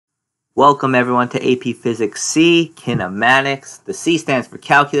Welcome everyone to AP Physics C, Kinematics. The C stands for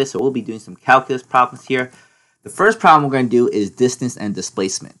calculus, so we'll be doing some calculus problems here. The first problem we're going to do is distance and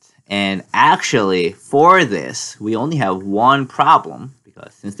displacement. And actually, for this, we only have one problem,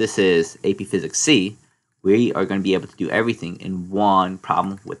 because since this is AP Physics C, we are going to be able to do everything in one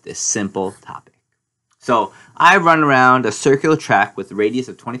problem with this simple topic. So, I run around a circular track with a radius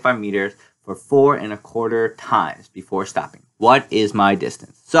of 25 meters for 4¼ times before stopping. What is my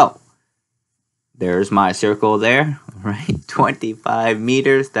distance? So, there's my circle there, right? 25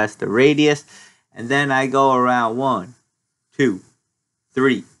 meters, that's the radius. And then I go around 1, 2,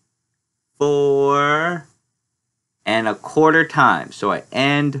 3, 4 and a quarter times. So I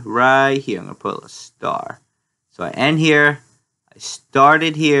end right here. I'm going to put a star. So I end here. I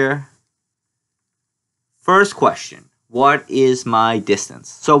started here. First question, what is my distance?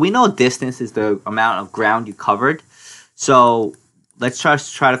 So we know distance is the amount of ground you covered. So let's try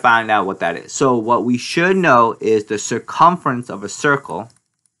to find out what that is. So what we should know is the circumference of a circle,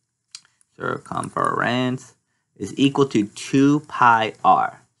 circumference, is equal to 2 pi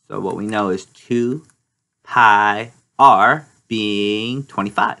r. So what we know is 2 pi r being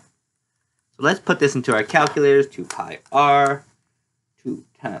 25. So let's put this into our calculators. 2 pi r, 2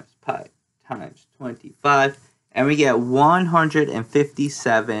 times pi times 25, and we get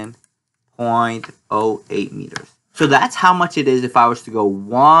 157.08 meters. So that's how much it is if I was to go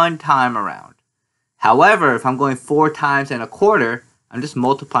one time around. However, if I'm going 4 times and a quarter, I'm just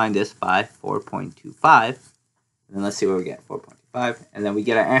multiplying this by 4.25. And then let's see what we get, 4.25. And then we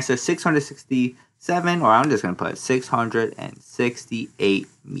get our answer 667, or I'm just going to put 668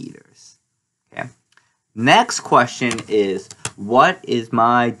 meters. Okay. Next question is, what is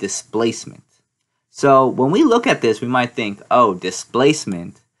my displacement? So when we look at this, we might think, oh,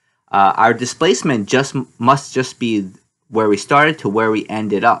 displacement. Our displacement must just be where we started to where we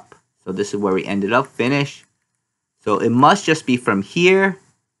ended up. So this is where we ended up, finish. So it must just be from here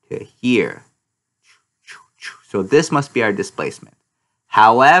to here. So this must be our displacement.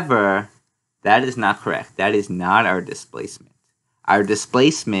 However, that is not correct. That is not our displacement. Our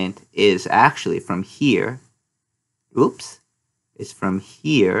displacement is actually from here. It's from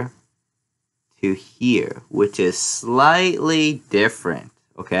here to here, which is slightly different.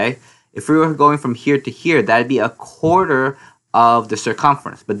 Okay, if we were going from here to here, that'd be a quarter of the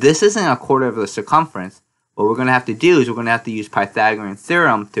circumference. But this isn't a quarter of the circumference. What we're going to have to do is we're going to have to use Pythagorean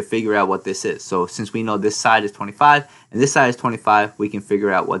theorem to figure out what this is. So since we know this side is 25 and this side is 25, we can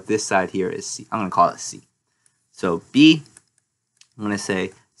figure out what this side here is C. I'm going to call it C. So B, I'm going to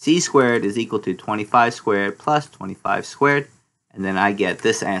say C squared is equal to 25 squared plus 25 squared. And then I get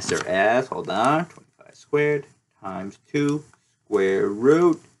this answer as, 25 squared times 2 square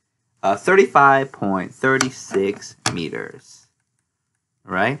root 35.36 meters.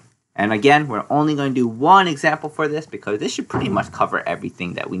 All right? And again, we're only going to do one example for this because this should pretty much cover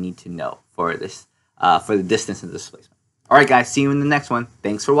everything that we need to know for this, for the distance and displacement. All right, guys, see you in the next one.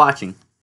 Thanks for watching.